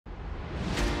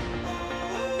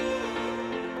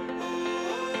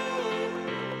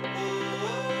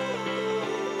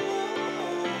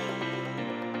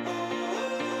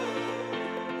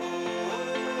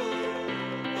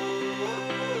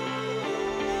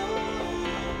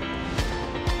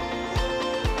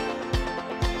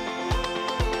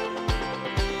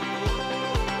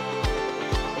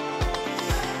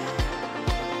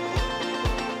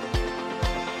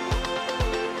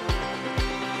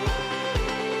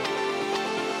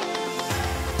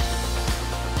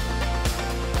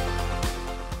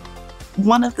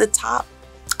one of the top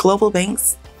global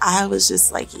banks, I was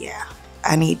just like, yeah,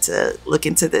 I need to look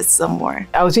into this some more.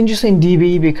 I was interested in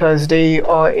DB because they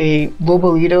are a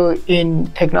global leader in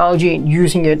technology and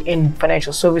using it in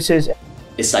financial services.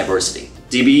 It's diversity.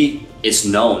 DB is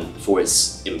known for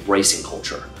its embracing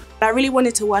culture. I really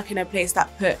wanted to work in a place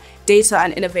that put data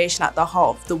and innovation at the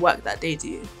heart of the work that they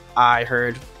do. I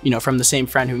heard, from the same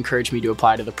friend who encouraged me to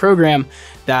apply to the program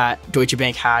that Deutsche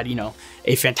Bank had,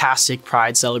 a fantastic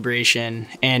Pride celebration,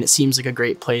 and it seems like a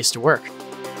great place to work.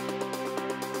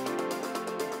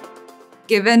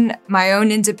 Given my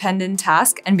own independent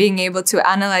task and being able to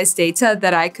analyze data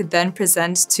that I could then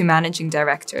present to managing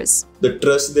directors. The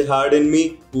trust they had in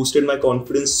me boosted my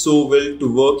confidence so well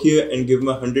to work here and give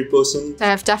my 100%. They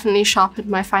have definitely sharpened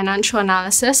my financial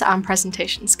analysis and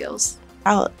presentation skills.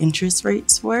 How interest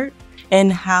rates work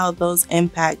and how those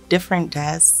impact different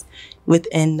desks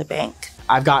within the bank.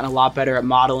 I've gotten a lot better at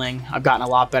modeling. I've gotten a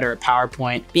lot better at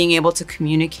PowerPoint. Being able to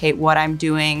communicate what I'm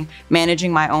doing,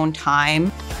 managing my own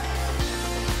time.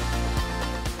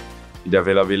 The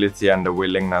availability and the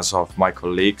willingness of my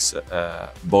colleagues,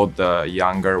 both the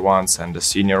younger ones and the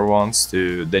senior ones,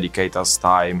 to dedicate us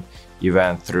time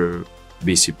even through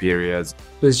busy periods.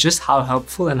 It was just how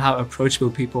helpful and how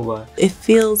approachable people were. It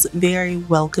feels very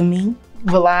welcoming.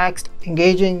 Relaxed,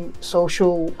 engaging,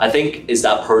 social. I think it's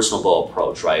that personable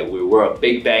approach, right? We're a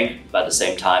big bank, but at the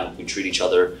same time, we treat each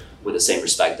other with the same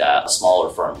respect that a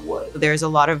smaller firm would. There's a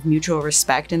lot of mutual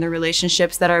respect in the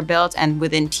relationships that are built and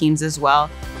within teams as well.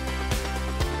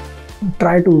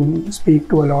 Try to speak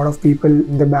to a lot of people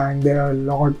in the bank. There are a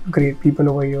lot of great people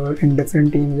over here in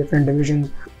different teams, different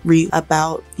divisions. Read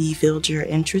about the field you're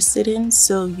interested in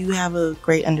so you have a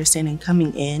great understanding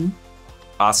coming in.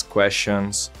 Ask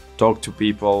questions, talk to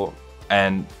people,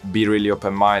 and be really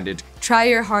open-minded. Try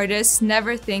your hardest,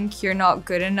 never think you're not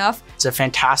good enough. It's a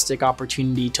fantastic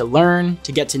opportunity to learn,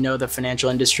 to get to know the financial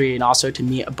industry, and also to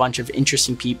meet a bunch of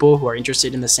interesting people who are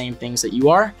interested in the same things that you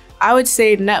are. I would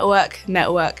say network,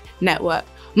 network, network.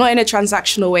 Not in a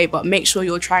transactional way, but make sure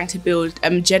you're trying to build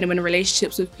genuine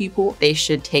relationships with people. They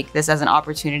should take this as an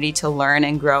opportunity to learn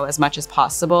and grow as much as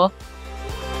possible.